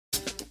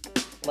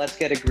let's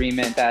get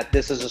agreement that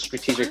this is a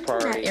strategic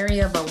priority. That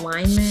area of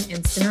alignment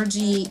and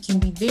synergy can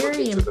be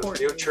very important.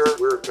 In the future,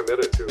 we're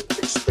committed to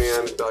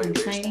expand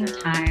value-based care. Exciting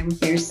time.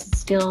 There's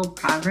still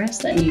progress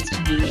that needs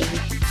to be made.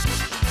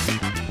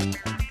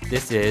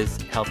 This is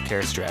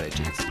Healthcare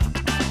Strategies.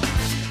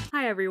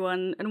 Hi,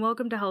 everyone, and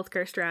welcome to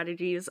Healthcare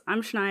Strategies.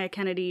 I'm Shania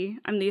Kennedy.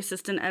 I'm the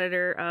assistant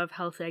editor of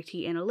Health IT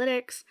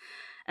Analytics.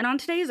 And on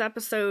today's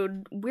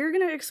episode, we're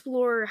going to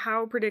explore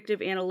how predictive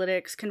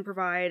analytics can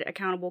provide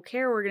accountable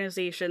care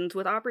organizations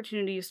with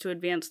opportunities to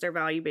advance their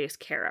value-based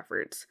care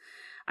efforts.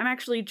 I'm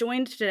actually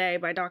joined today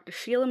by Dr.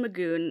 Sheila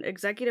Magoon,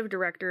 Executive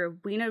Director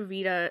of Buena,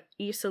 Vida,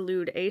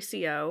 Salud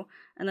ACO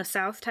and the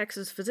South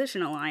Texas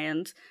Physician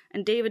Alliance,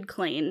 and David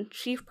Clain,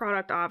 Chief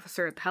Product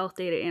Officer at the Health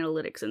Data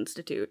Analytics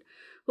Institute,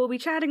 who will be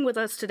chatting with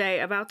us today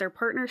about their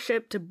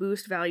partnership to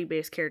boost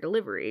value-based care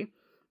delivery.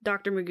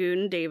 Dr.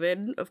 Magoon,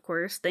 David, of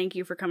course, thank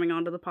you for coming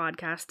onto the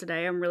podcast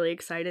today. I'm really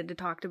excited to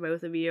talk to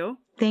both of you.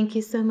 Thank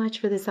you so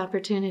much for this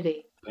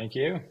opportunity. Thank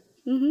you.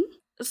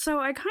 So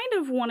I kind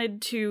of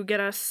wanted to get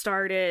us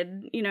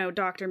started,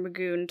 Dr.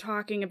 Magoon,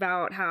 talking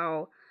about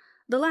how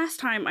the last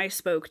time I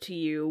spoke to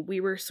you, we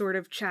were sort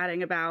of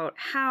chatting about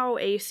how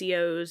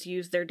ACOs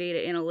use their data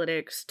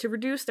analytics to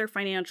reduce their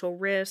financial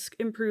risk,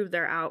 improve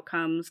their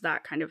outcomes,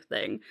 that kind of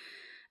thing.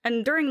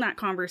 And during that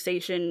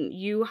conversation,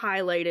 you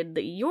highlighted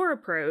that your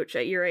approach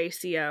at your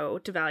ACO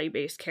to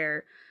value-based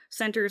care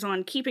centers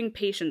on keeping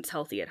patients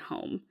healthy at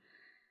home.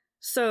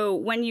 So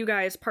when you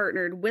guys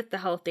partnered with the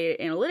Health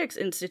Data Analytics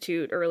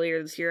Institute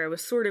earlier this year, I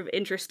was sort of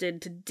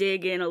interested to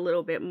dig in a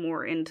little bit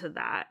more into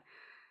that.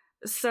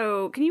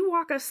 So can you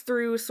walk us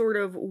through sort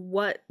of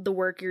what the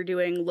work you're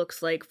doing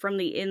looks like from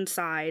the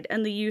inside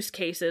and the use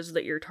cases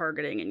that you're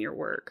targeting in your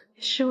work?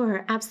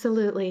 Sure,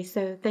 absolutely.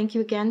 So thank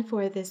you again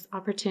for this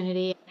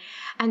opportunity.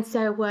 And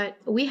so what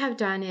we have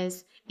done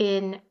is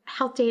in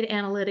Health Data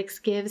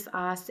Analytics gives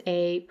us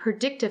a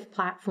predictive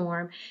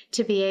platform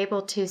to be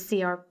able to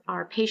see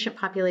our patient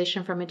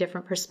population from a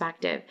different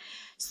perspective.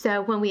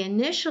 So when we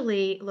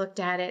initially looked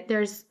at it, there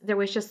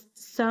was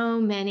just so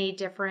many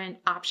different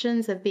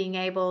options of being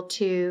able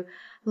to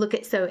look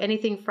at, so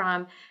anything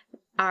from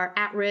are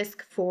at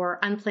risk for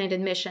unplanned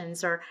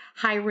admissions or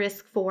high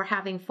risk for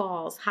having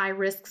falls, high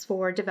risks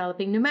for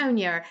developing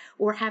pneumonia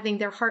or having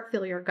their heart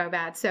failure go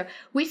bad. So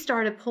we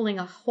started pulling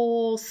a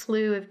whole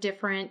slew of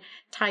different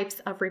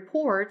types of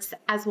reports,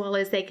 as well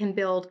as they can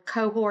build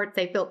cohorts.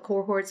 They built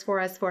cohorts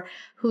for us for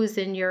who's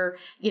in your,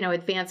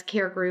 advanced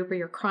care group or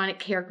your chronic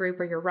care group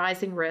or your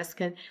rising risk.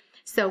 And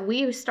so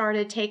we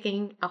started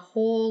taking a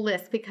whole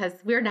list because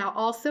we're now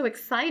all so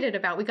excited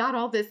about, we got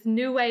all this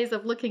new ways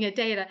of looking at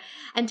data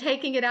and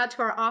taking it out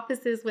to our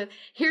offices with,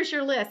 here's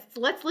your list.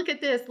 Let's look at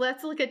this.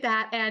 Let's look at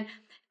that. And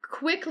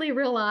quickly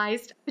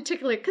realized,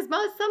 particularly because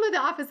some of the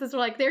offices were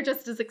like, they're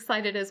just as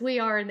excited as we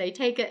are and they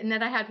take it. And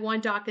then I had one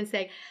doc and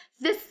say,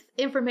 this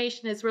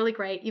information is really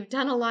great. You've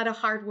done a lot of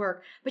hard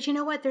work, but you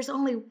know what? There's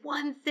only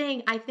one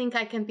thing I think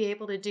I can be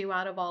able to do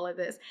out of all of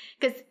this,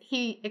 because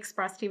he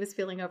expressed he was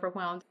feeling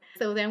overwhelmed.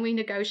 So then we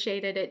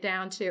negotiated it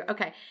down to,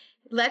 okay,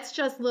 let's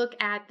just look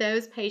at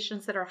those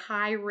patients that are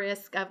high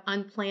risk of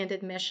unplanned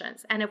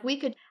admissions. And if we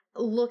could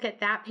look at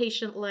that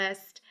patient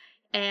list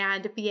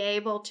and be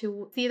able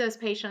to see those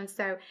patients.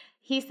 So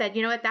he said,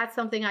 you know what, that's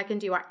something I can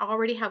do. I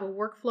already have a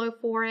workflow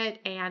for it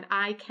and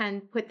I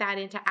can put that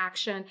into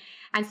action.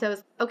 And so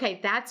it's,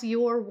 okay, that's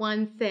your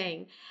one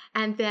thing.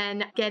 And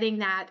then getting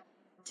that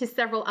to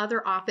several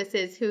other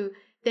offices who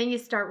then you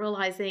start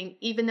realizing,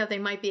 even though they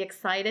might be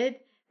excited,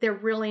 they're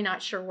really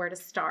not sure where to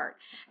start.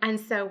 And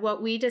so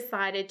what we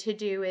decided to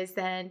do is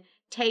then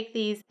take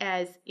these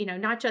as,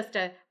 not just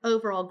a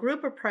overall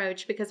group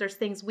approach, because there's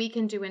things we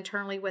can do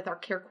internally with our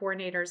care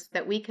coordinators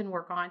that we can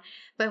work on,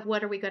 but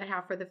what are we going to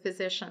have for the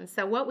physicians?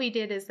 So what we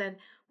did is then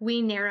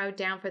we narrowed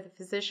down for the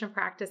physician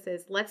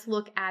practices. Let's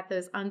look at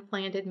those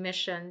unplanned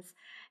admissions.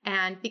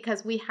 And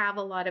because we have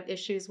a lot of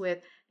issues with,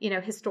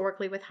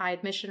 historically with high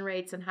admission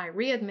rates and high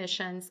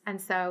readmissions. And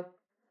so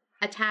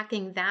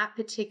attacking that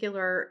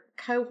particular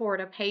cohort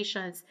of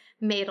patients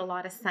made a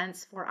lot of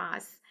sense for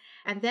us.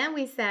 And then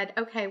we said,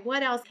 okay,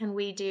 what else can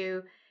we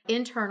do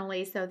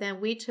internally? So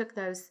then we took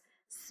those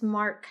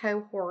smart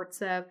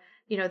cohorts of,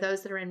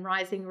 those that are in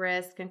rising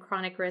risk and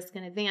chronic risk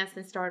and advanced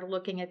and started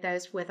looking at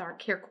those with our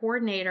care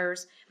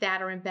coordinators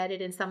that are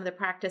embedded in some of the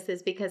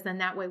practices, because then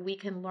that way we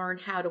can learn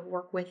how to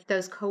work with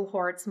those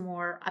cohorts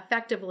more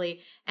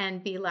effectively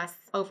and be less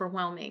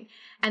overwhelming,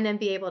 and then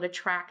be able to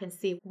track and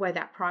see where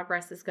that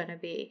progress is going to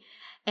be.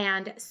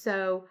 And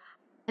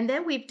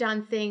then we've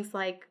done things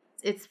like,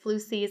 it's flu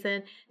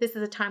season. This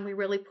is a time we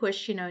really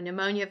push,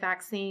 pneumonia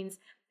vaccines.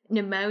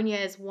 Pneumonia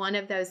is one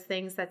of those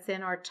things that's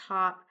in our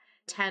top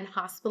 10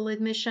 hospital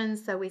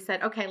admissions. So we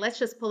said, okay, let's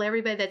just pull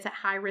everybody that's at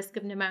high risk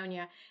of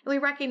pneumonia. And we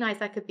recognize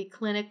that could be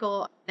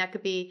clinical, that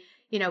could be,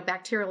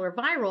 bacterial or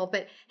viral,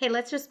 but hey,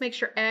 let's just make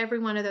sure every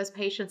one of those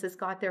patients has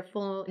got their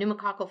full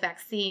pneumococcal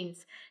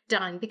vaccines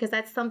done, because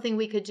that's something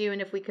we could do.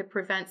 And if we could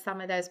prevent some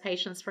of those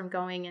patients from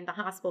going in the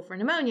hospital for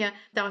pneumonia,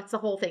 that's the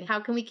whole thing. How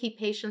can we keep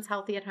patients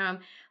healthy at home?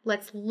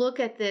 Let's look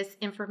at this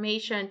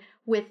information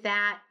with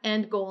that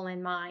end goal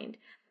in mind.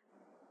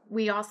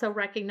 We also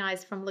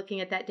recognize from looking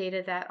at that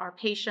data that our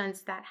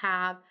patients that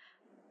have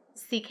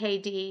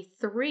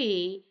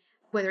CKD3,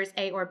 whether it's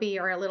A or B,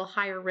 are a little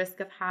higher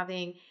risk of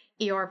having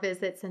ER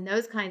visits and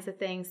those kinds of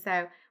things.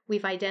 So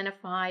we've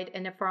identified a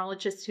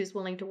nephrologist who's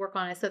willing to work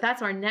on it. So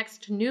that's our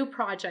next new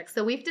project.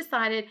 So we've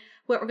decided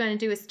what we're going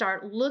to do is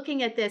start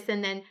looking at this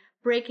and then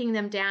breaking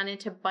them down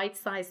into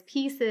bite-sized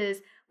pieces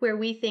where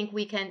we think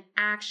we can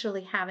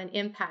actually have an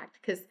impact,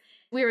 because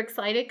we're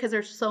excited because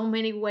there's so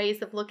many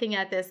ways of looking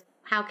at this.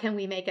 How can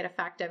we make it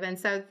effective? And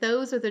so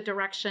those are the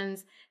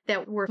directions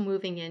that we're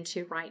moving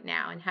into right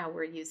now and how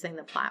we're using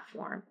the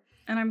platform.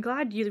 And I'm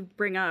glad you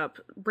bring up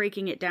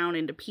breaking it down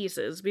into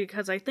pieces,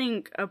 because I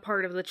think a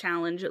part of the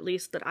challenge, at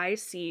least that I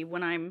see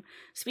when I'm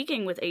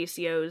speaking with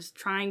ACOs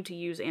trying to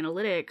use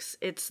analytics,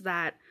 it's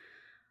that,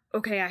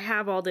 okay, I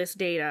have all this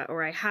data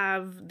or I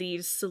have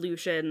these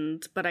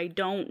solutions, but I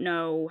don't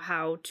know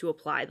how to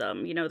apply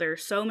them. There are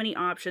so many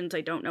options,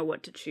 I don't know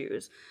what to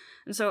choose.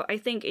 And so I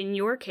think in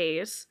your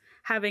case,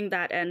 having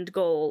that end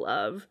goal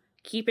of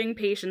keeping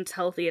patients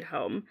healthy at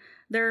home,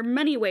 there are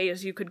many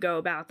ways you could go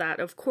about that,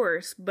 of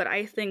course, but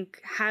I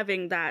think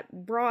having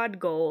that broad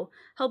goal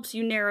helps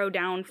you narrow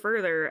down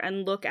further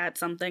and look at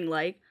something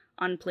like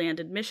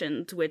unplanned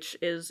admissions, which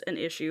is an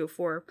issue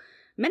for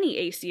many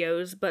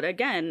ACOs. But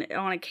again,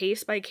 on a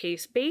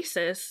case-by-case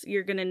basis,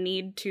 you're going to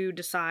need to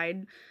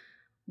decide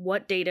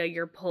what data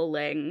you're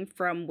pulling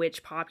from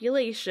which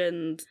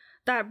populations.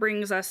 That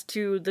brings us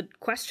to the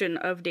question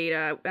of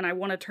data, and I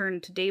want to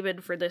turn to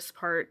David for this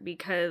part,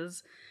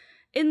 because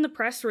in the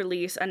press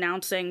release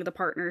announcing the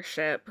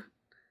partnership,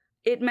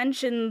 it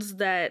mentions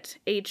that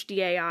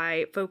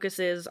HDAI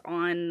focuses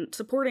on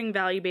supporting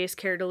value-based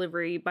care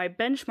delivery by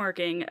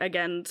benchmarking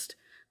against,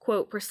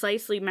 quote,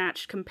 precisely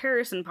matched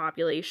comparison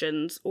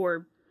populations,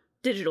 or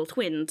digital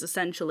twins,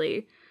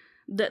 essentially,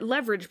 that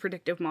leverage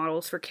predictive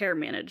models for care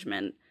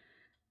management.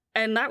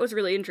 And that was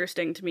really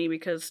interesting to me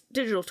because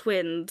digital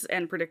twins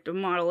and predictive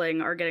modeling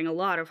are getting a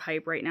lot of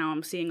hype right now.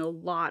 I'm seeing a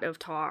lot of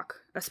talk,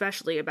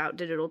 especially about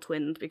digital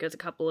twins, because a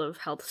couple of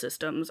health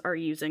systems are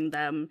using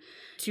them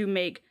to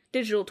make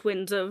digital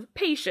twins of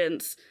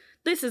patients.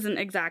 This isn't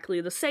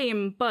exactly the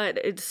same, but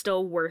it's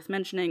still worth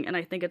mentioning, and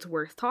I think it's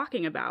worth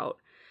talking about.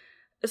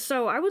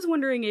 So I was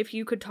wondering if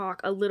you could talk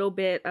a little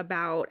bit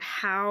about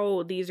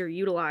how these are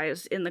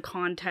utilized in the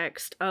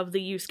context of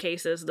the use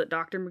cases that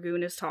Dr.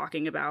 Magoon is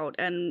talking about,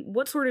 and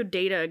what sort of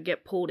data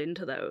get pulled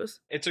into those.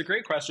 It's a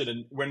great question.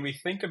 And when we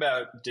think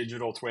about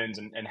digital twins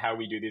and how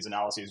we do these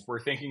analyses, we're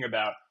thinking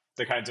about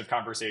the kinds of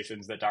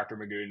conversations that Dr.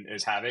 Magoon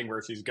is having,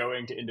 where she's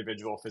going to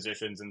individual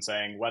physicians and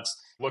saying, let's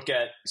look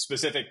at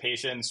specific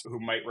patients who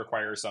might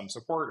require some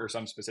support or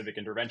some specific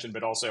intervention,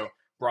 but also,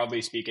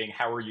 broadly speaking,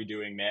 how are you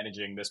doing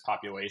managing this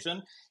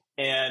population?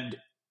 And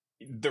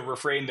the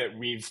refrain that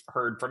we've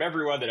heard from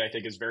everyone that I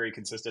think is very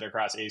consistent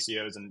across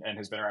ACOs and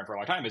has been around for a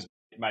long time is,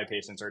 my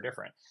patients are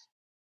different.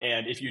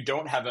 And if you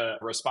don't have a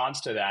response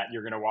to that,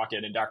 you're going to walk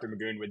in and Dr.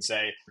 Magoon would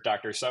say,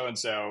 Dr.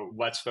 So-and-so,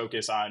 let's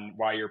focus on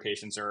why your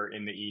patients are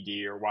in the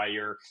ED or why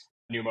your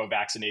pneumo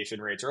vaccination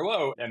rates are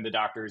low. And the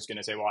doctor is going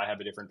to say, well, I have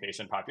a different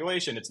patient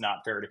population. It's not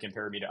fair to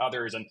compare me to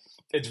others. And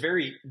it's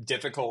very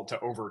difficult to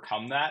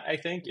overcome that, I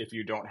think, if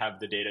you don't have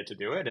the data to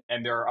do it.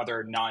 And there are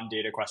other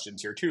non-data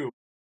questions here too.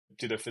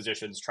 Do the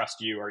physicians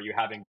trust you? Are you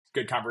having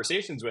good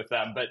conversations with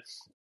them? But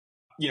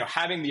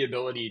having the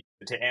ability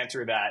to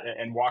answer that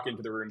and walk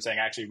into the room saying,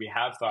 actually, we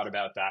have thought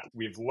about that.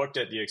 We've looked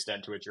at the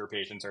extent to which your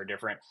patients are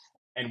different,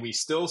 and we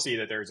still see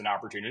that there's an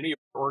opportunity.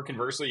 Or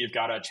conversely, you've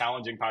got a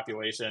challenging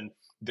population.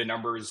 The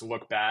numbers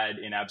look bad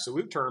in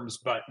absolute terms,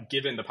 but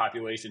given the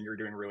population, you're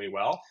doing really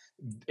well.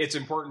 It's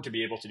important to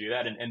be able to do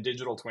that. And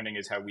digital twinning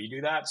is how we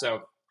do that.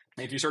 So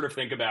if you sort of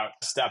think about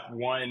step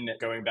one,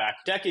 going back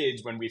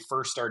decades when we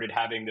first started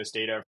having this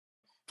data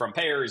from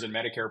payers, and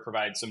Medicare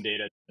provides some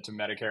data to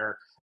Medicare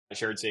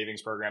Shared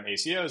Savings Program,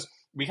 ACOs,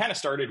 we kind of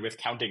started with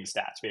counting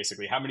stats,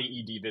 basically. How many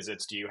ED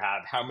visits do you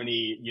have? How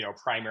many,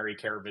 primary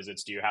care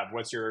visits do you have?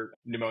 What's your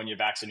pneumonia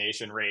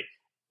vaccination rate?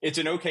 It's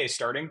an okay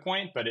starting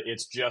point, but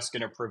it's just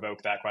going to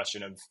provoke that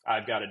question of,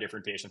 I've got a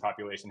different patient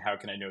population. How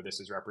can I know this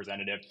is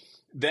representative?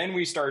 Then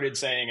we started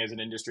saying as an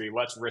industry,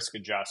 let's risk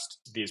adjust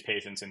these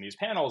patients in these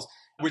panels,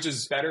 which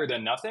is better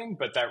than nothing.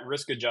 But that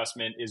risk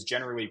adjustment is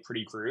generally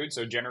pretty crude.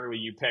 So generally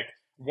you pick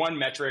one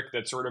metric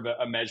that's sort of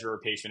a measure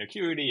of patient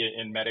acuity.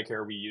 In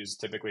Medicare, we use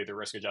typically the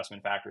risk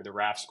adjustment factor, the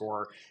RAF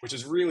score, which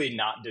is really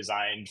not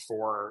designed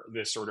for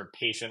this sort of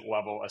patient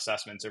level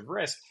assessments of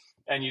risk.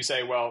 And you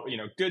say, well,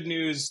 good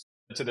news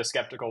to the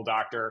skeptical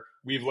doctor,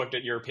 we've looked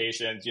at your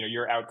patients,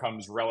 your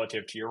outcomes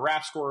relative to your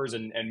RAF scores,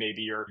 and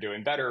maybe you're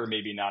doing better, or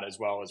maybe not as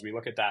well as we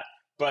look at that.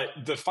 But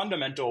the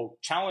fundamental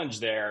challenge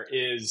there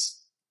is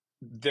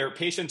their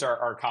patients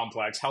are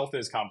complex. Health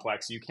is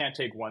complex. You can't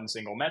take one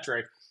single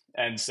metric.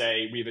 and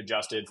say, we've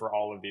adjusted for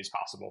all of these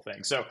possible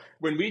things. So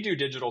when we do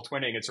digital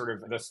twinning, it's sort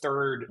of the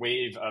third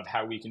wave of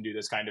how we can do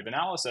this kind of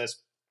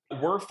analysis.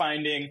 We're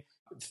finding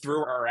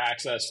through our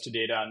access to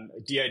data on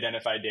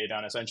de-identified data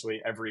on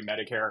essentially every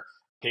Medicare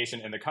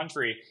patient in the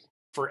country,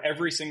 for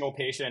every single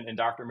patient in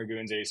Dr.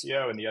 Magoon's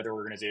ACO and the other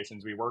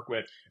organizations we work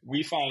with,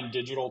 we find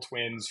digital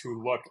twins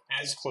who look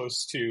as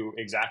close to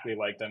exactly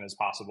like them as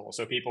possible.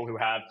 So people who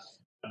have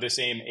the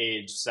same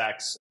age,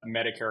 sex,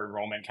 Medicare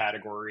enrollment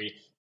category,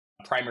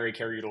 primary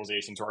care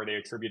utilization. So are they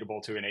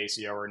attributable to an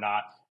ACO or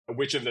not?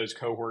 Which of those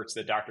cohorts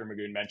that Dr.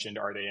 Magoon mentioned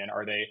are they in?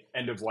 Are they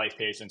end-of-life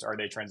patients? Are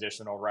they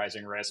transitional,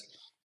 rising risk?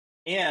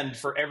 And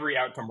for every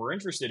outcome we're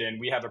interested in,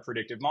 we have a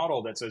predictive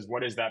model that says,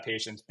 what is that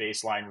patient's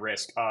baseline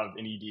risk of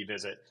an ED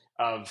visit,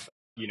 of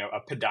a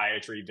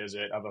podiatry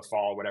visit, of a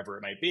fall, whatever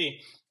it might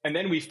be. And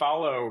then we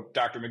follow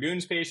Dr.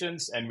 Magoon's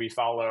patients and we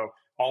follow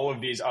all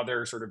of these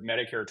other sort of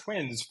Medicare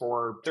twins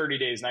for 30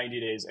 days, 90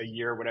 days, a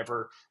year,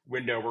 whatever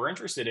window we're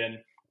interested in.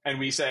 And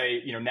we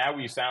say, now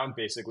we've found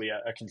basically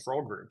a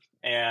control group.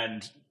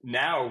 And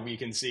now we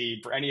can see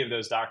for any of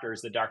those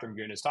doctors that Dr.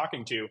 Magoon is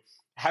talking to,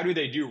 how do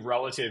they do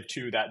relative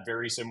to that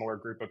very similar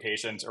group of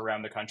patients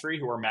around the country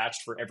who are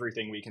matched for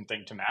everything we can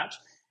think to match?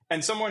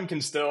 And someone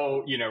can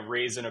still,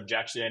 raise an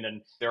objection,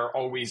 and there are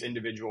always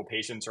individual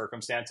patient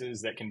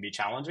circumstances that can be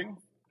challenging.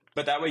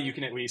 But that way you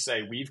can at least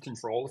say, we've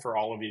controlled for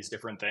all of these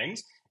different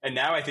things. And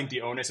now I think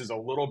the onus is a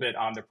little bit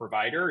on the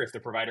provider. If the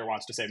provider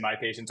wants to say, my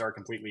patients are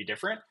completely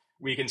different,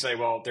 we can say,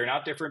 well, they're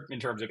not different in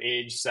terms of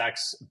age,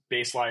 sex,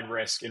 baseline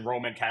risk,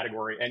 enrollment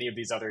category, any of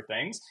these other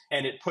things.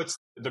 And it puts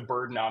the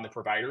burden on the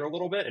provider a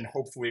little bit and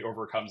hopefully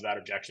overcomes that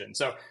objection.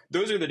 So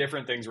those are the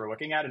different things we're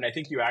looking at. And I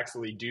think you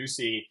actually do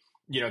see,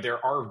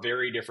 there are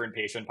very different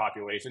patient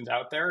populations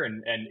out there.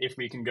 And if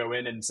we can go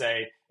in and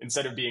say,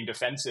 instead of being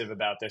defensive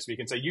about this, we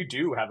can say, you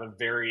do have a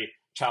very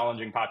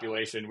challenging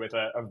population with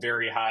a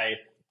very high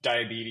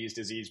diabetes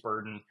disease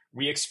burden.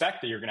 We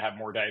expect that you're going to have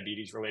more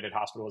diabetes related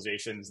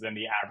hospitalizations than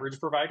the average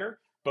provider,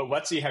 but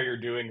let's see how you're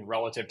doing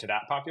relative to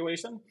that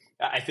population.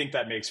 I think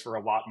that makes for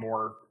a lot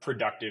more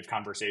productive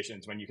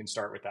conversations when you can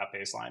start with that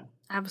baseline.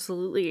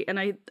 Absolutely.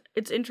 And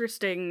it's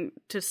interesting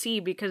to see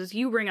because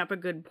you bring up a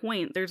good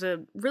point. There's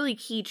a really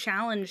key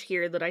challenge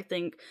here that I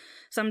think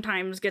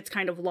sometimes gets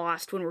kind of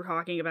lost when we're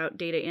talking about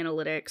data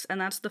analytics. And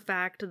that's the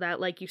fact that,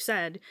 like you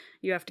said,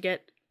 you have to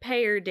get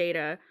payer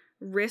data,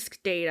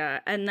 risk data,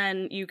 and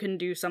then you can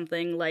do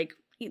something like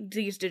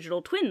these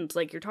digital twins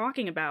like you're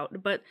talking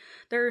about. But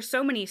there are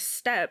so many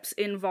steps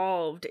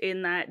involved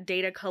in that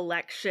data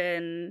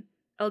collection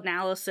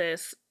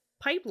analysis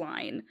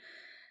pipeline.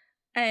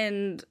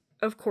 And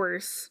of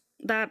course,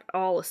 that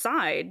all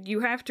aside,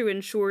 you have to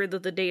ensure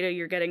that the data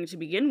you're getting to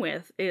begin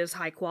with is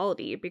high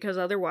quality, because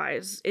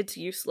otherwise it's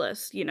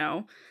useless.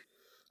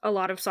 A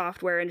lot of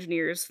software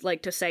engineers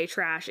like to say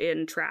trash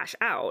in, trash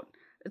out.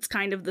 It's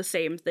kind of the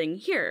same thing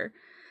here.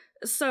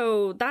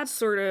 So that's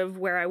sort of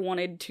where I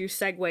wanted to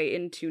segue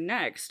into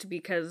next,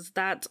 because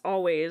that's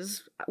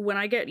always, when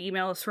I get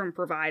emails from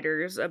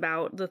providers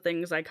about the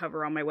things I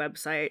cover on my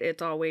website,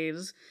 it's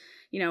always,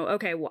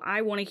 okay, well,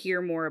 I want to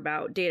hear more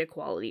about data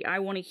quality. I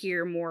want to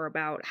hear more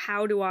about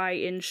how do I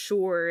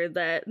ensure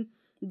that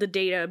the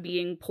data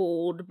being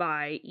pulled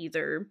by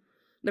either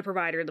the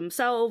provider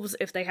themselves,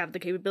 if they have the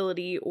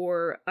capability,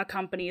 or a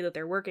company that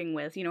they're working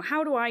with,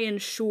 how do I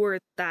ensure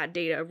that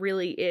data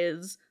really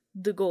is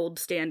the gold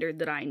standard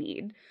that I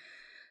need?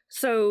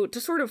 So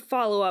to sort of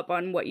follow up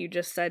on what you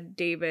just said,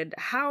 David,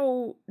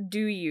 how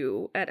do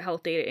you at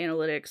Health Data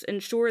Analytics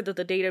ensure that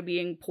the data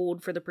being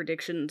pulled for the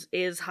predictions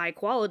is high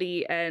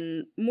quality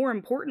and, more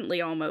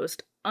importantly,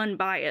 almost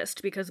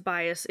unbiased? Because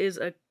bias is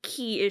a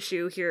key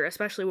issue here,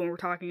 especially when we're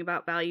talking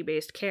about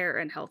value-based care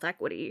and health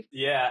equity.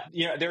 Yeah,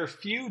 there are a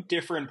few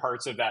different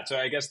parts of that. So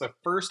I guess the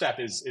first step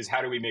is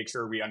how do we make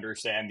sure we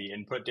understand the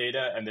input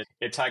data and that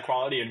it's high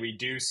quality? And we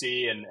do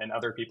see, and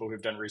other people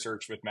who've done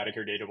research with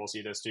Medicare data will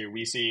see this too,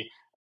 we see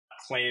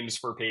claims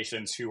for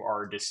patients who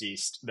are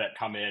deceased that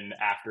come in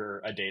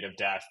after a date of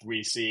death.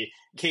 We see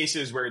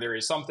cases where there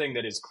is something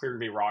that is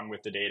clearly wrong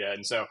with the data.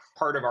 And so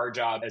part of our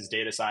job as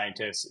data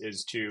scientists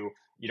is to,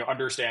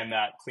 understand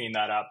that, clean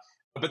that up.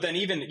 But then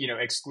even,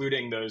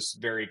 excluding those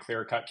very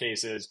clear-cut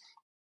cases,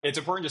 it's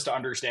important just to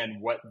understand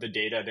what the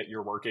data that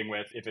you're working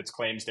with, if it's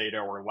claims data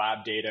or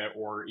lab data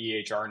or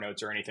EHR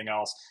notes or anything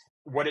else,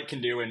 what it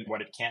can do and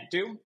what it can't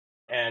do.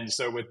 And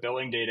so with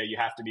billing data, you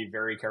have to be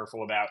very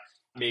careful about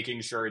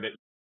making sure that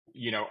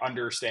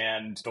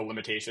understand the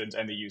limitations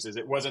and the uses.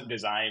 It wasn't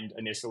designed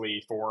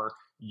initially for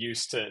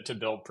use to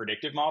build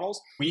predictive models.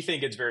 We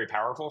think it's very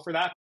powerful for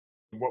that.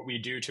 What we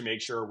do to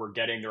make sure we're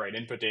getting the right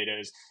input data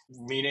is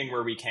leaning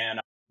where we can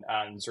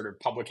on sort of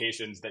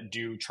publications that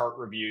do chart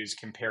reviews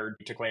compared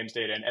to claims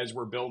data. And as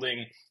we're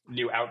building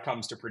new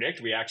outcomes to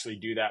predict, we actually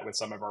do that with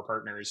some of our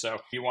partners. So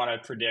if you want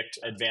to predict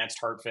advanced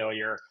heart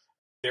failure,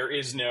 there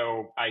is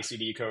no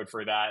ICD code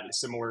for that.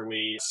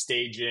 Similarly,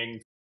 staging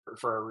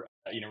for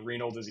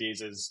renal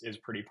disease is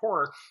pretty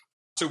poor.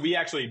 So we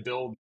actually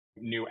build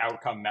new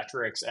outcome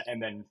metrics and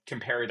then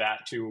compare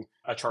that to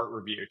a chart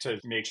review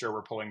to make sure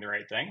we're pulling the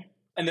right thing.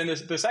 And then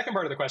the second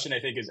part of the question, I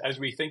think, is as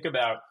we think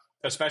about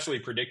especially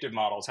predictive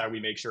models, how we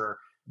make sure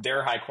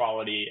they're high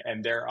quality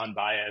and they're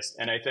unbiased.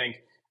 And I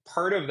think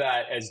part of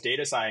that as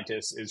data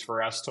scientists is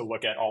for us to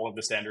look at all of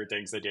the standard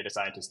things that data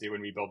scientists do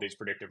when we build these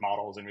predictive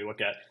models. And we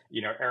look at,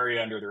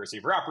 area under the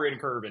receiver operating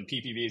curve and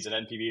PPVs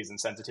and NPVs and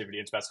sensitivity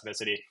and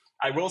specificity.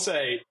 I will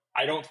say,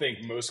 I don't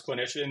think most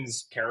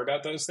clinicians care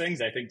about those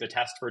things. I think the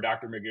test for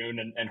Dr. Magoon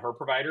and her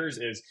providers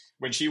is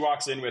when she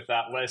walks in with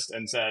that list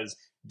and says,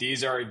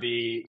 these are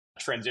the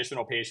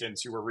transitional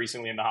patients who were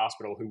recently in the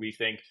hospital who we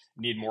think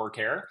need more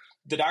care.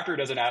 The doctor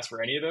doesn't ask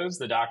for any of those.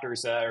 The doctor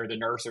or the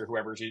nurse or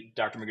whoever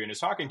Dr. Magoon is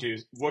talking to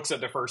looks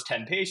at the first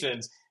 10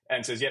 patients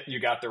and says, yep, you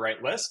got the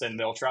right list, and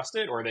they'll trust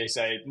it. Or they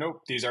say,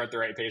 nope, these aren't the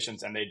right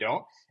patients, and they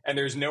don't. And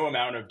there's no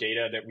amount of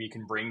data that we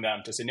can bring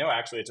them to say, no,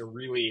 actually, it's a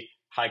really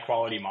high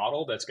quality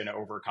model that's going to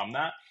overcome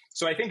that.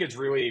 So I think it's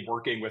really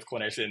working with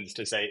clinicians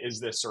to say, is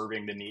this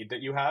serving the need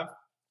that you have?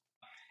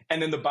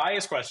 And then the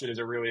bias question is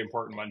a really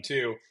important one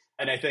too.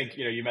 And I think,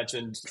 you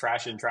mentioned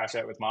trash in, trash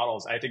out with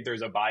models. I think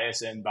there's a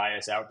bias in,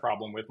 bias out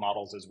problem with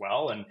models as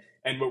well.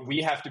 And what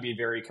we have to be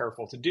very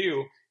careful to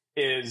do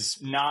is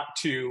not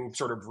to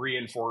sort of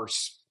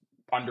reinforce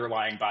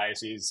underlying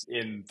biases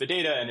in the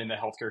data and in the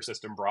healthcare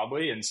system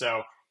broadly. And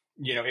so,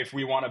 if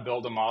we want to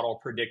build a model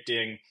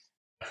predicting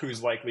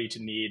who's likely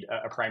to need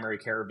a primary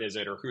care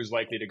visit or who's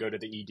likely to go to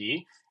the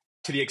ED,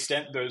 to the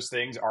extent those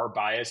things are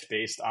biased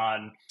based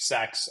on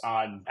sex,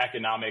 on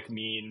economic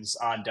means,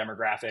 on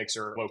demographics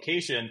or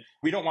location,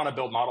 we don't want to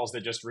build models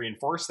that just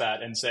reinforce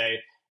that and say,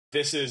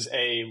 this is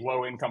a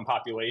low-income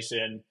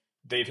population.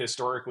 They've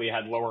historically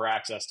had lower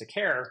access to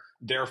care.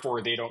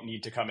 Therefore, they don't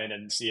need to come in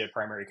and see a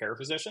primary care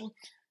physician.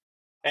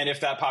 And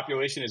if that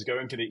population is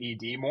going to the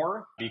ED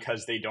more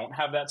because they don't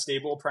have that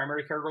stable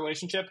primary care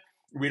relationship,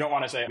 we don't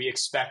want to say we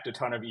expect a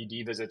ton of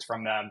ED visits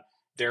from them,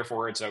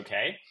 therefore it's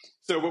okay.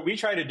 So what we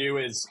try to do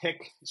is pick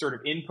sort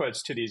of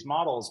inputs to these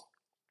models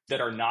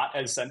that are not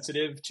as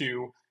sensitive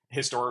to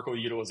historical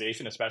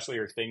utilization, especially,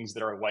 or things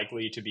that are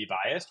likely to be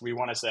biased. We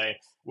want to say,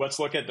 let's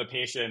look at the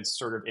patient's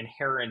sort of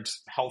inherent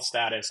health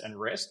status and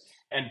risk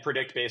and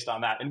predict based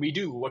on that. And we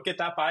do look at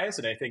that bias.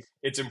 And I think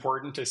it's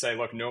important to say,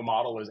 look, no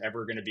model is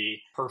ever going to be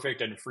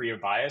perfect and free of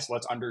bias.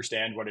 Let's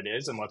understand what it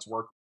is and let's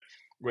work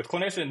with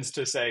clinicians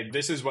to say,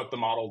 this is what the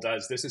model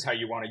does. This is how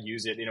you want to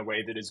use it in a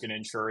way that is going to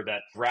ensure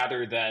that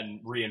rather than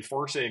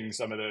reinforcing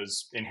some of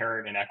those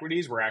inherent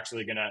inequities, we're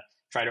actually going to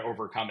try to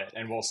overcome it.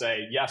 And we'll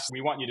say, yes, we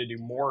want you to do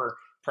more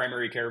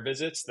primary care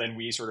visits than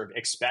we sort of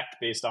expect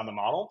based on the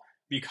model,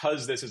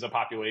 because this is a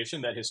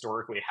population that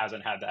historically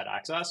hasn't had that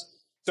access.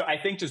 So I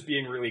think just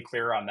being really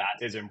clear on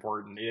that is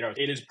important.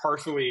 It is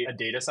partially a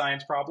data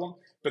science problem,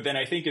 but then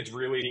I think it's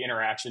really the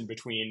interaction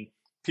between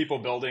people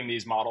building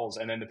these models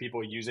and then the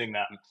people using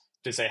them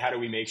to say, how do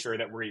we make sure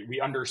that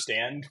we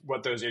understand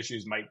what those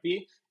issues might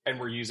be and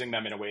we're using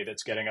them in a way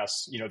that's getting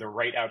us, the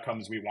right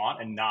outcomes we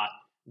want and not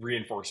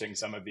reinforcing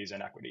some of these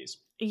inequities.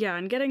 Yeah,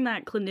 and getting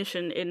that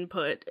clinician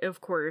input,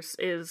 of course,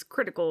 is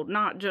critical,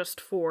 not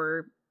just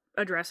for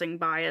addressing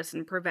bias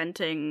and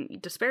preventing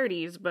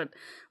disparities, but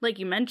like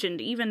you mentioned,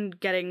 even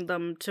getting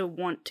them to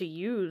want to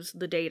use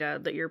the data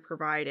that you're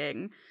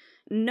providing.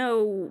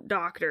 No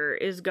doctor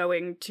is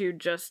going to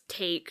just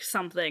take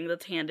something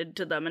that's handed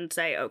to them and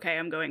say, okay,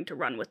 I'm going to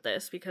run with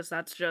this, because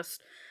that's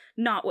just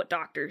not what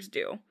doctors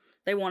do.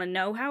 They want to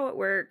know how it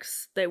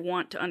works, they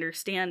want to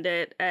understand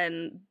it,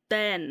 and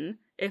then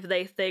if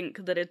they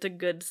think that it's a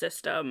good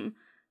system,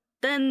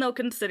 then they'll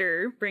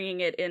consider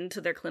bringing it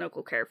into their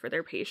clinical care for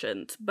their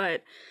patients.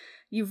 But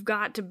you've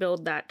got to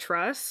build that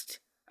trust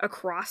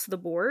across the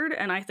board,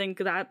 and I think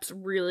that's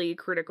really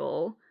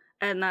critical.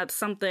 And that's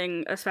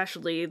something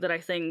especially that I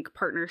think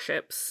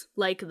partnerships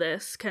like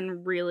this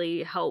can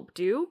really help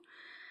do.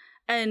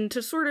 And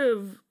to sort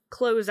of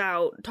close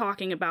out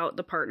talking about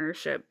the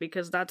partnership,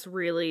 because that's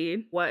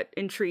really what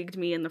intrigued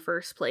me in the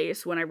first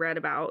place when I read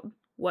about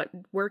what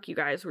work you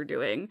guys were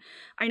doing.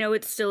 I know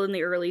it's still in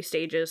the early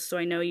stages, so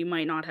I know you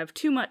might not have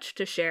too much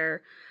to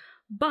share.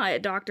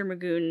 But Dr.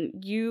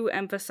 Magoon, you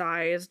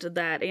emphasized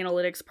that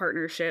analytics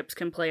partnerships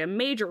can play a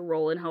major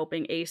role in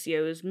helping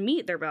ACOs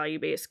meet their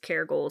value-based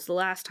care goals the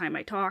last time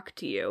I talked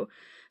to you.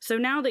 So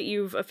now that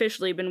you've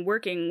officially been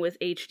working with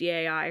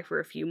HDAI for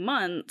a few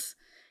months,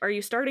 are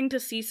you starting to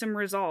see some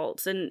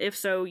results? And if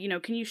so,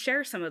 can you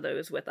share some of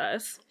those with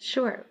us?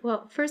 Sure.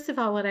 Well, first of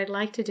all, what I'd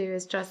like to do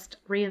is just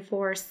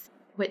reinforce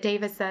what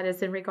David said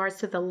is in regards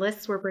to the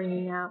lists we're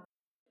bringing out.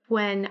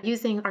 When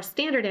using our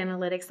standard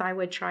analytics, I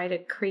would try to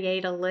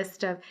create a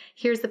list of,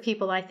 here's the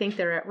people I think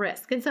they're at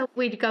risk. And so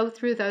we'd go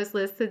through those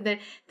lists, and then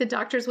the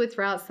doctors would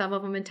throw out some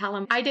of them and tell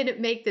them, I didn't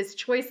make these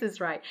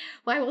choices right.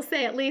 Well, I will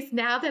say, at least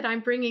now that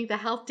I'm bringing the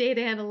health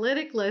data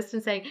analytic list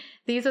and saying,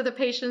 these are the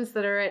patients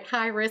that are at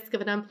high risk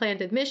of an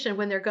unplanned admission,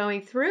 when they're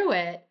going through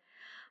it,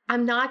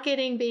 I'm not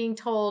being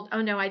told,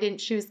 oh no, I didn't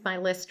choose my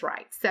list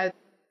right. So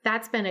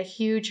that's been a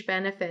huge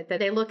benefit, that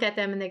they look at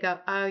them and they go,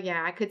 oh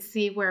yeah, I could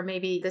see where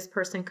maybe this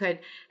person could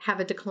have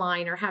a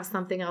decline or have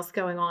something else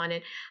going on.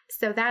 And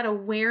so that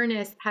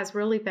awareness has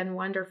really been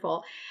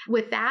wonderful.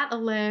 With that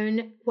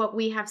alone, what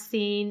we have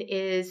seen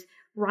is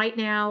right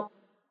now,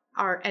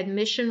 our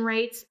admission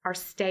rates are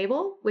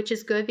stable, which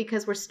is good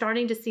because we're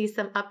starting to see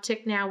some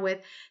uptick now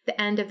with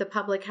the end of the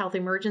public health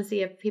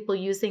emergency of people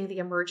using the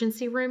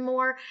emergency room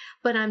more,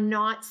 but I'm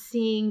not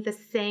seeing the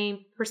same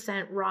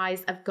percent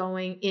rise of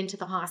going into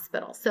the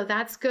hospital. So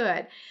that's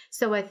good.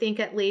 So I think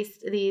at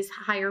least these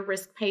higher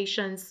risk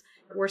patients,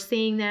 we're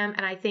seeing them,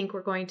 and I think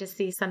we're going to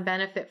see some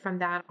benefit from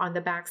that on the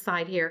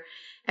backside here.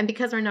 And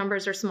because our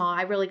numbers are small,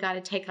 I really got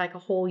to take like a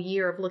whole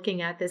year of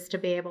looking at this to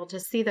be able to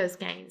see those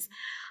gains.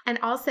 And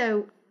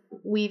also,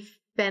 we've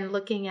been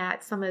looking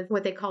at some of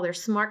what they call their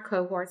SMART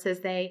cohorts as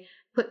they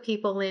put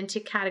people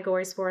into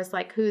categories for us,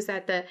 like who's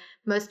at the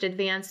most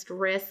advanced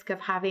risk of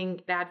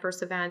having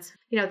adverse events.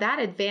 That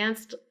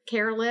advanced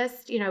care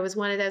list, was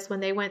one of those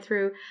when they went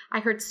through, I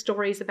heard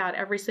stories about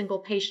every single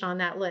patient on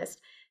that list.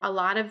 A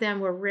lot of them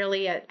were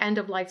really at end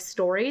of life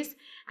stories.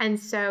 And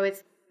so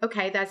it's,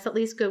 okay, that's at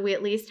least good. We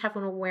at least have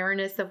an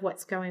awareness of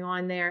what's going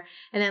on there.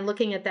 And then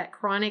looking at that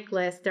chronic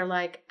list, they're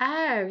like,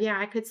 oh, yeah,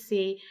 I could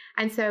see.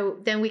 And so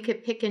then we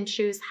could pick and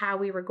choose how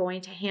we were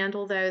going to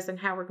handle those and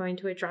how we're going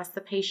to address the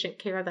patient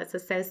care that's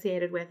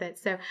associated with it.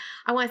 So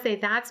I want to say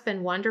that's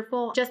been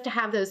wonderful. Just to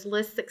have those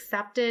lists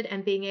accepted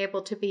and being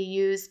able to be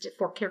used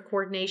for care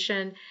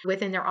coordination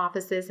within their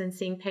offices and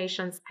seeing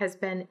patients has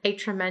been a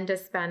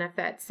tremendous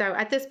benefit. So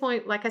at this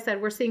point, like I said,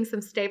 we're seeing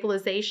some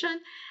stabilization.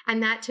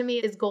 And that to me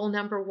is goal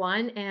number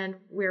one. And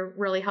we're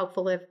really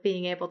hopeful of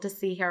being able to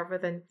see here over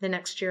the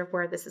next year of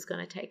where this is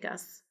going to take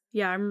us.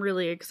 Yeah, I'm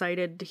really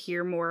excited to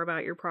hear more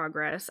about your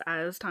progress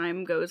as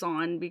time goes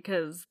on,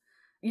 because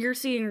you're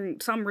seeing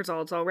some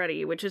results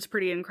already, which is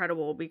pretty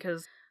incredible,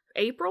 because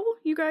April,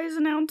 you guys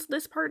announced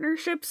this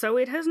partnership, so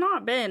it has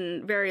not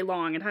been very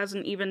long. It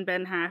hasn't even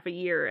been half a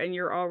year, and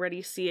you're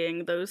already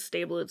seeing those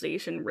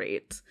stabilization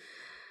rates.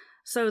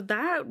 So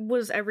that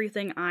was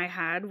everything I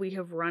had. We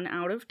have run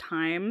out of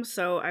time,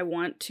 so I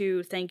want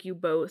to thank you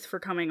both for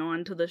coming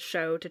on to the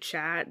show to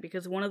chat,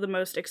 because one of the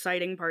most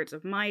exciting parts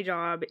of my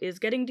job is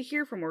getting to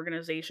hear from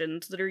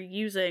organizations that are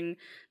using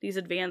these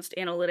advanced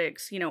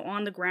analytics,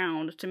 on the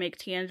ground to make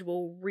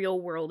tangible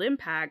real-world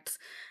impacts.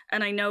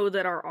 And I know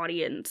that our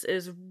audience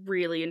is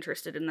really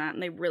interested in that,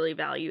 and they really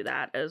value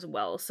that as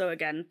well. So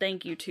again,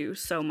 thank you two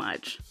so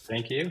much.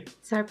 Thank you.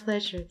 It's our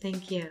pleasure.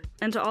 Thank you.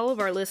 And to all of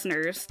our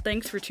listeners,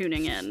 thanks for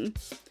tuning in.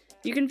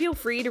 You can feel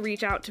free to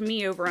reach out to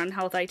me over on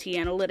Health IT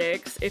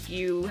Analytics if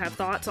you have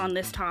thoughts on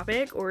this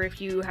topic, or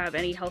if you have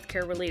any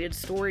healthcare-related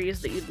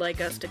stories that you'd like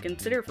us to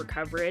consider for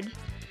coverage.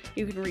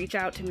 You can reach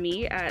out to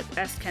me at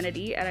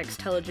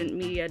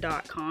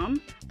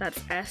skennedy@xtelligentmedia.com. That's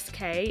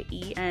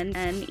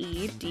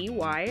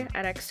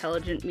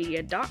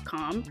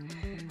skennedy@xtelligentmedia.com.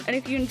 And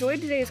if you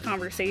enjoyed today's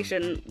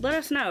conversation, let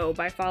us know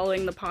by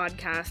following the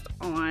podcast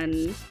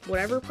on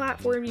whatever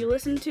platform you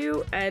listen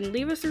to and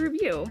leave us a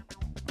review.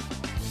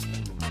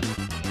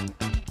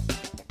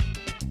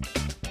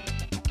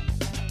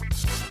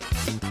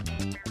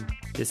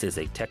 This is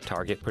a Tech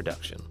Target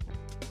production.